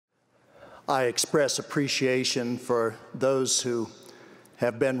I express appreciation for those who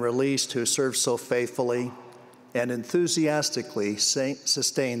have been released, who serve so faithfully and enthusiastically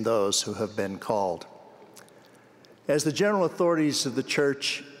sustain those who have been called. As the general authorities of the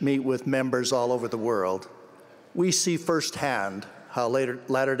church meet with members all over the world, we see firsthand how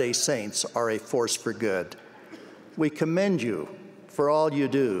Latter-day Saints are a force for good. We commend you for all you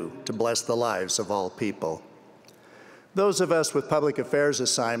do to bless the lives of all people. Those of us with public affairs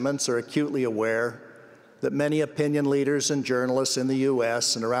assignments are acutely aware that many opinion leaders and journalists in the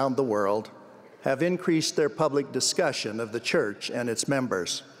U.S. and around the world have increased their public discussion of the church and its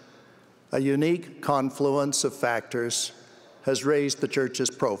members. A unique confluence of factors has raised the church's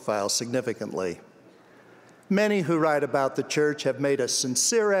profile significantly. Many who write about the church have made a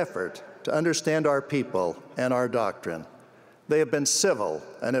sincere effort to understand our people and our doctrine. They have been civil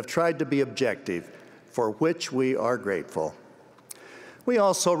and have tried to be objective, for which we are grateful. We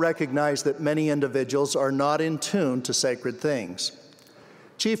also recognize that many individuals are not in tune to sacred things.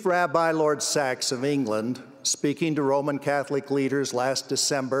 Chief Rabbi Lord Sachs of England, speaking to Roman Catholic leaders last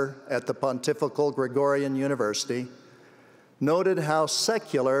December at the Pontifical Gregorian University, noted how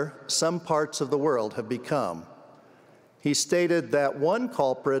secular some parts of the world have become. He stated that one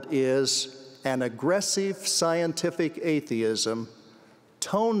culprit is an aggressive scientific atheism,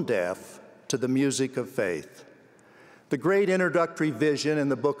 tone deaf to the music of faith. The great introductory vision in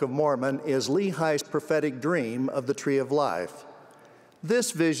the Book of Mormon is Lehi's prophetic dream of the Tree of Life.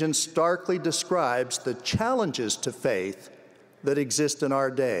 This vision starkly describes the challenges to faith that exist in our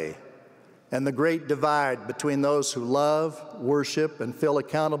day and the great divide between those who love, worship, and feel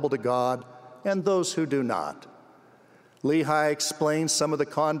accountable to God and those who do not. Lehi explains some of the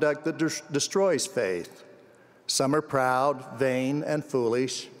conduct that destroys faith. Some are proud, vain, and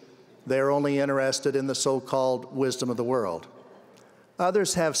foolish. They are only interested in the so-called wisdom of the world.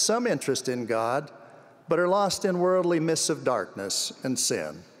 Others have some interest in God, but are lost in worldly mists of darkness and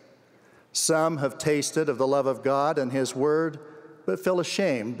sin. Some have tasted of the love of God and His Word, but feel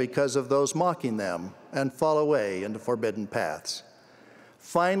ashamed because of those mocking them and fall away into forbidden paths.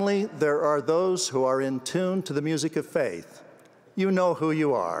 Finally, there are those who are in tune to the music of faith. You know who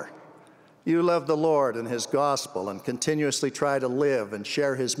you are. You love the Lord and His gospel and continuously try to live and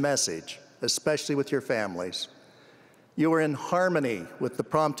share His message, especially with your families. You are in harmony with the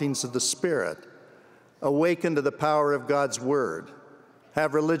promptings of the Spirit, awaken to the power of God's Word,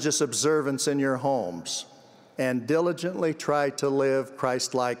 have religious observance in your homes, and diligently try to live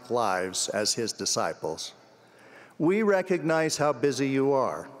Christ-like lives as His disciples. We recognize how busy you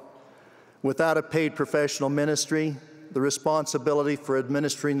are. Without a paid professional ministry, the responsibility for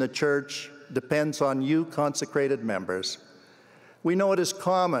administering the church depends on you consecrated members. We know it is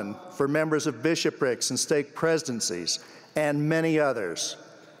common for members of bishoprics and stake presidencies and many others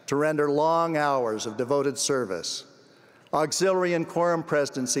to render long hours of devoted service. Auxiliary and quorum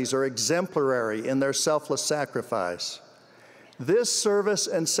presidencies are exemplary in their selfless sacrifice. This service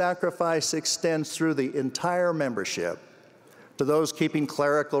and sacrifice extends through the entire membership, to those keeping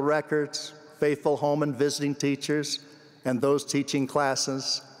clerical records, faithful home and visiting teachers, and those teaching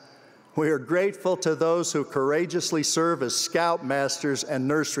classes. We are grateful to those who courageously serve as scoutmasters and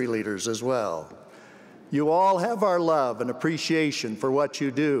nursery leaders as well. You all have our love and appreciation for what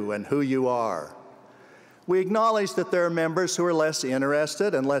you do and who you are. We acknowledge that there are members who are less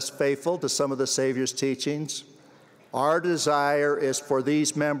interested and less faithful to some of the Savior's teachings. Our desire is for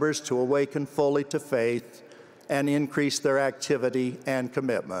these members to awaken fully to faith and increase their activity and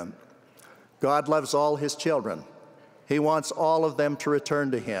commitment. God loves all His children. He wants all of them to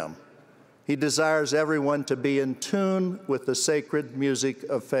return to Him. He desires everyone to be in tune with the sacred music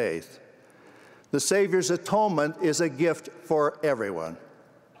of faith. The Savior's atonement is a gift for everyone.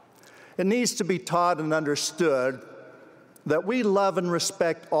 It needs to be taught and understood that we love and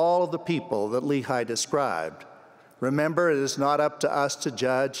respect all of the people that Lehi described. Remember, it is not up to us to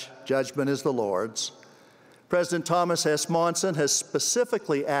judge. Judgment is the Lord's. President Thomas S. Monson has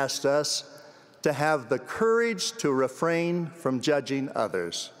specifically asked us to have the courage to refrain from judging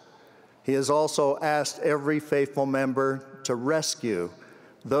others. He has also asked every faithful member to rescue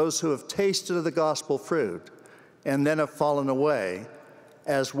those who have tasted of the gospel fruit and then have fallen away,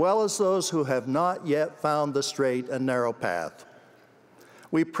 as well as those who have not yet found the straight and narrow path.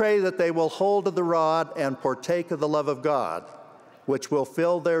 We pray that they will hold to the rod and partake of the love of God, which will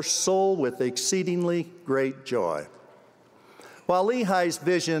fill their soul with exceedingly great joy. While Lehi's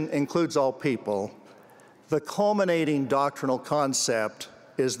vision includes all people, the culminating doctrinal concept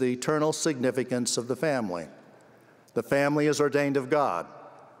is the eternal significance of the family. The family is ordained of God.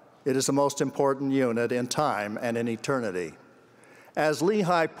 It is the most important unit in time and in eternity. As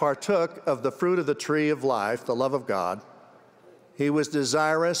Lehi partook of the fruit of the tree of life, the love of God, he was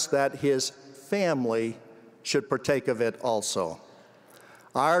desirous that his family should partake of it also.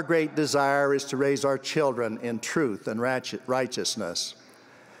 Our great desire is to raise our children in truth and righteousness.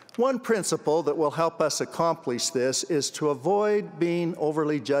 One principle that will help us accomplish this is to avoid being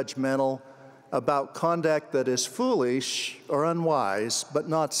overly judgmental about conduct that is foolish or unwise, but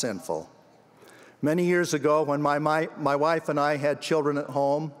not sinful. Many years ago, when my wife and I had children at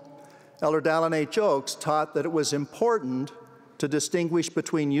home, Elder Dallin H. Oaks taught that it was important to distinguish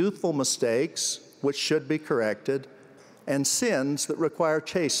between youthful mistakes, which should be corrected, and sins that require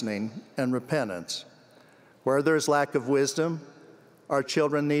chastening and repentance. Where there is lack of wisdom, our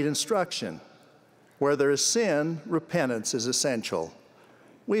children need instruction. Where there is sin, repentance is essential.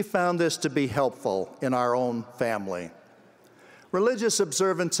 We found this to be helpful in our own family. Religious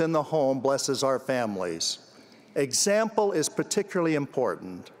observance in the home blesses our families. Example is particularly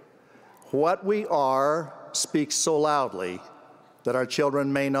important. What we are speaks so loudly that our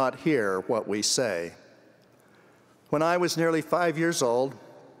children may not hear what we say. When I was nearly 5 years old,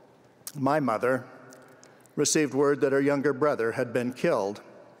 my mother received word that her younger brother had been killed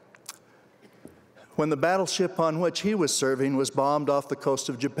when the battleship on which he was serving was bombed off the coast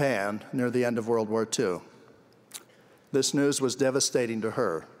of Japan near the end of World War II. This news was devastating to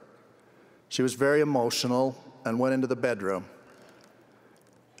her. She was very emotional and went into the bedroom.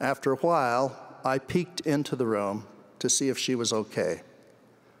 After a while, I peeked into the room to see if she was okay.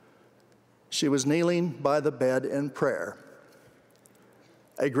 She was kneeling by the bed in prayer.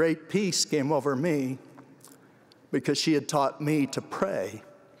 A great peace came over me because she had taught me to pray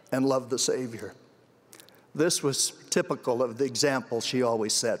and love the Savior. This was typical of the example she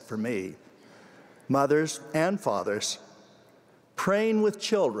always set for me. Mothers and fathers, praying with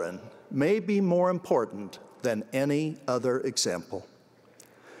children may be more important than any other example.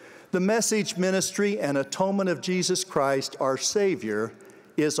 The message, ministry, and atonement of Jesus Christ, our Savior,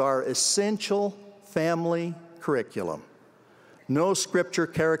 is our essential family curriculum. No scripture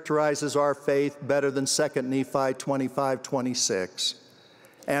characterizes our faith better than 2 Nephi 25:26.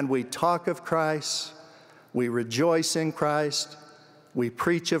 And we talk of Christ, we rejoice in Christ, we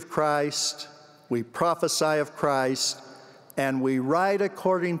preach of Christ, we prophesy of Christ, and we write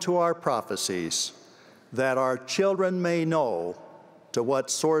according to our prophecies, that our children may know to what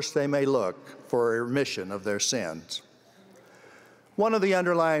source they may look for a remission of their sins. One of the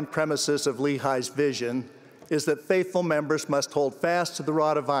underlying premises of Lehi's vision is that faithful members must hold fast to the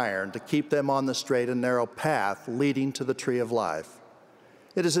rod of iron to keep them on the straight and narrow path leading to the tree of life.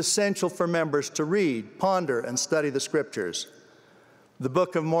 It is essential for members to read, ponder, and study the Scriptures. The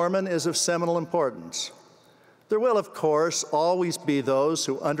Book of Mormon is of seminal importance. There will, of course, always be those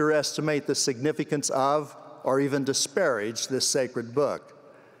who underestimate the significance of or even disparage this sacred book.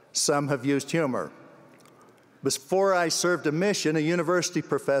 Some have used humor. Before I served a mission, a university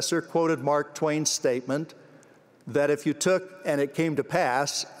professor quoted Mark Twain's statement that if you took "and it came to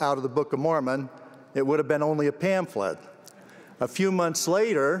pass" out of the Book of Mormon, it would have been only a pamphlet. A few months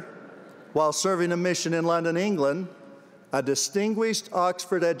later, while serving a mission in London, England, a distinguished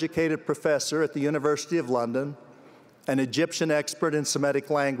Oxford-educated professor at the University of London, an Egyptian expert in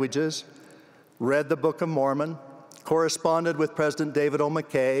Semitic languages, read the Book of Mormon, corresponded with President David O.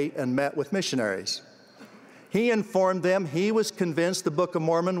 McKay, and met with missionaries. He informed them he was convinced the Book of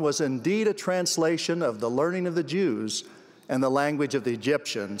Mormon was indeed a translation of the learning of the Jews and the language of the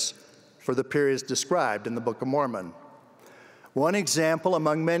Egyptians for the periods described in the Book of Mormon. One example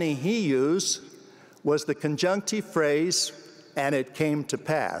among many he used was the conjunctive phrase, "and it came to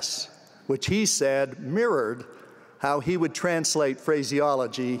pass," which he said mirrored how he would translate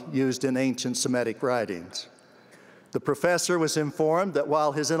phraseology used in ancient Semitic writings. The professor was informed that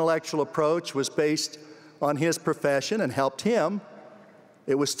while his intellectual approach was based on his profession and helped him,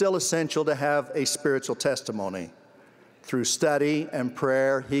 it was still essential to have a spiritual testimony. Through study and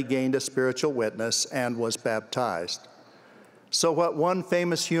prayer, he gained a spiritual witness and was baptized. So what one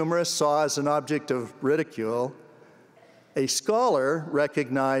famous humorist saw as an object of ridicule, a scholar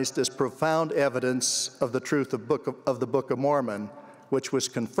recognized as profound evidence of the truth of the Book of Mormon, which was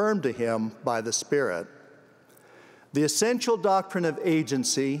confirmed to him by the Spirit. The essential doctrine of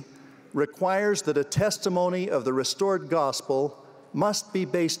agency requires that a testimony of the restored gospel must be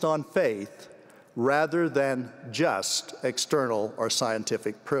based on faith rather than just external or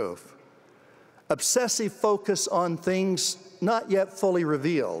scientific proof. Obsessive focus on things not yet fully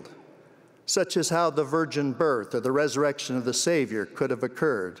revealed, such as how the virgin birth or the resurrection of the Savior could have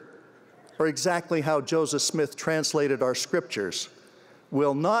occurred, or exactly how Joseph Smith translated our scriptures,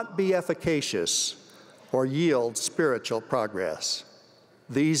 will not be efficacious or yield spiritual progress.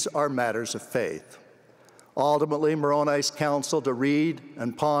 These are matters of faith. Ultimately, Moroni's counsel to read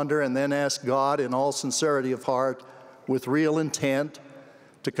and ponder and then ask God in all sincerity of heart with real intent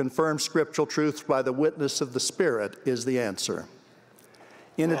to confirm scriptural truth by the witness of the Spirit is the answer.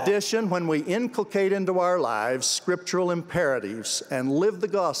 In addition, when we inculcate into our lives scriptural imperatives and live the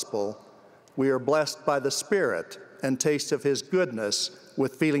gospel, we are blessed by the Spirit and taste of His goodness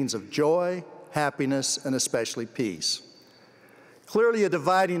with feelings of joy, happiness, and especially peace. Clearly, a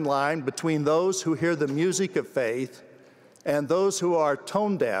dividing line between those who hear the music of faith and those who are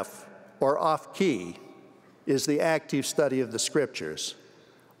tone deaf or off key is the active study of the Scriptures.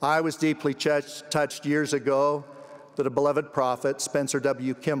 I was deeply touched years ago that a beloved prophet, Spencer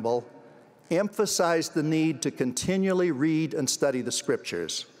W. Kimball, emphasized the need to continually read and study the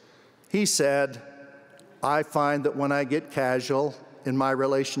Scriptures. He said, "I find that when I get casual in my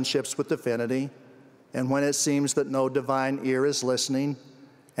relationships with divinity, and when it seems that no divine ear is listening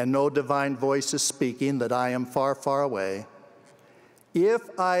and no divine voice is speaking, that I am far, far away, if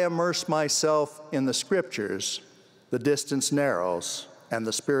I immerse myself in the Scriptures, the distance narrows and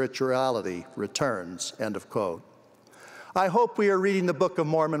the spirituality returns," end of quote. I hope we are reading the Book of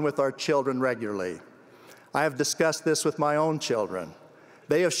Mormon with our children regularly. I have discussed this with my own children.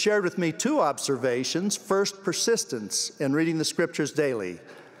 They have shared with me two observations. First, persistence in reading the Scriptures daily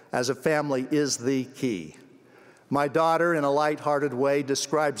as a family is the key. My daughter, in a lighthearted way,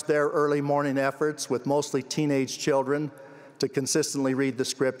 describes their early morning efforts with mostly teenage children to consistently read the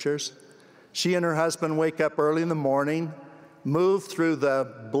Scriptures. She and her husband wake up early in the morning, move through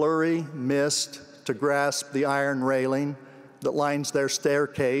the blurry mist to grasp the iron railing that lines their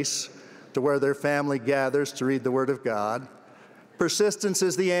staircase to where their family gathers to read the Word of God. Persistence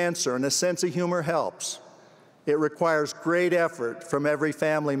is the answer, and a sense of humor helps. It requires great effort from every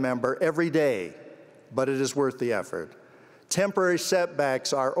family member every day, but it is worth the effort. Temporary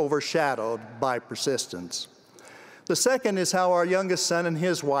setbacks are overshadowed by persistence. The second is how our youngest son and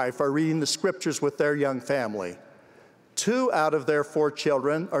his wife are reading the Scriptures with their young family. 2 out of their 4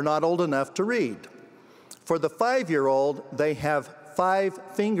 children are not old enough to read. For the 5-year-old, they have 5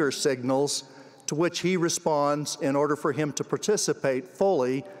 finger signals to which he responds in order for him to participate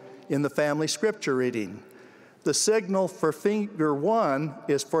fully in the family Scripture reading. The signal for finger 1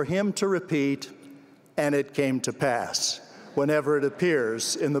 is for him to repeat, "And it came to pass," whenever it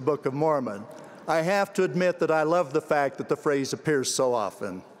appears in the Book of Mormon. I have to admit that I love the fact that the phrase appears so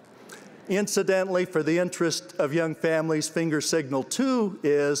often. Incidentally, for the interest of young families, finger signal 2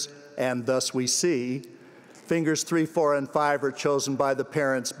 is, "And thus we see." Fingers 3, 4, and 5 are chosen by the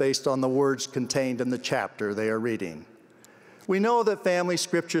parents based on the words contained in the chapter they are reading. We know that family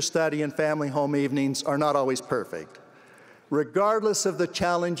Scripture study and family home evenings are not always perfect. Regardless of the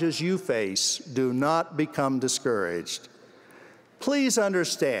challenges you face, do not become discouraged. Please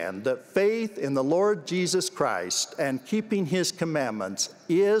understand that faith in the Lord Jesus Christ and keeping His commandments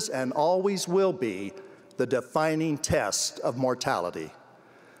is and always will be the defining test of mortality.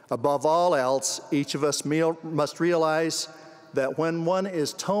 Above all else, each of us must realize that when one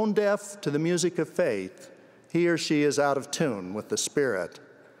is tone deaf to the music of faith, he or she is out of tune with the Spirit.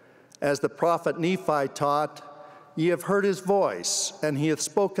 As the prophet Nephi taught, "Ye have heard His voice, and He hath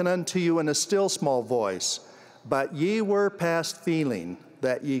spoken unto you in a still small voice. But ye were past feeling,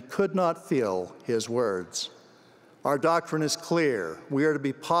 that ye could not feel His words." Our doctrine is clear. We are to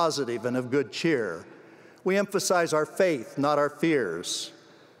be positive and of good cheer. We emphasize our faith, not our fears.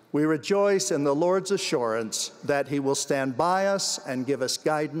 We rejoice in the Lord's assurance that He will stand by us and give us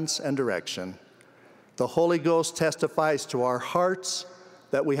guidance and direction. The Holy Ghost testifies to our hearts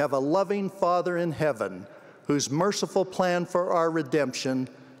that we have a loving Father in heaven whose merciful plan for our redemption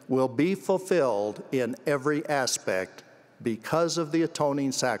will be fulfilled in every aspect because of the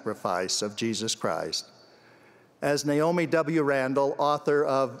atoning sacrifice of Jesus Christ. As Naomi W. Randall, author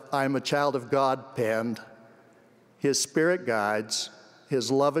of "I'm a Child of God," penned, "His Spirit guides, His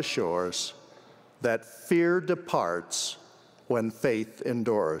love assures, that fear departs when faith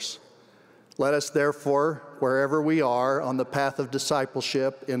endures." Let us therefore, wherever we are on the path of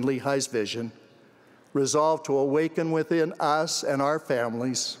discipleship in Lehi's vision, resolve to awaken within us and our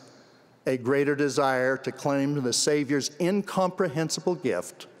families a greater desire to claim the Savior's incomprehensible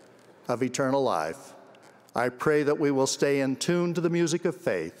gift of eternal life. I pray that we will stay in tune to the music of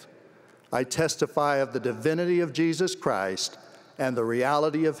faith. I testify of the divinity of Jesus Christ and the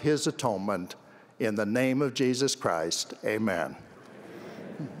reality of His atonement. In the name of Jesus Christ, amen.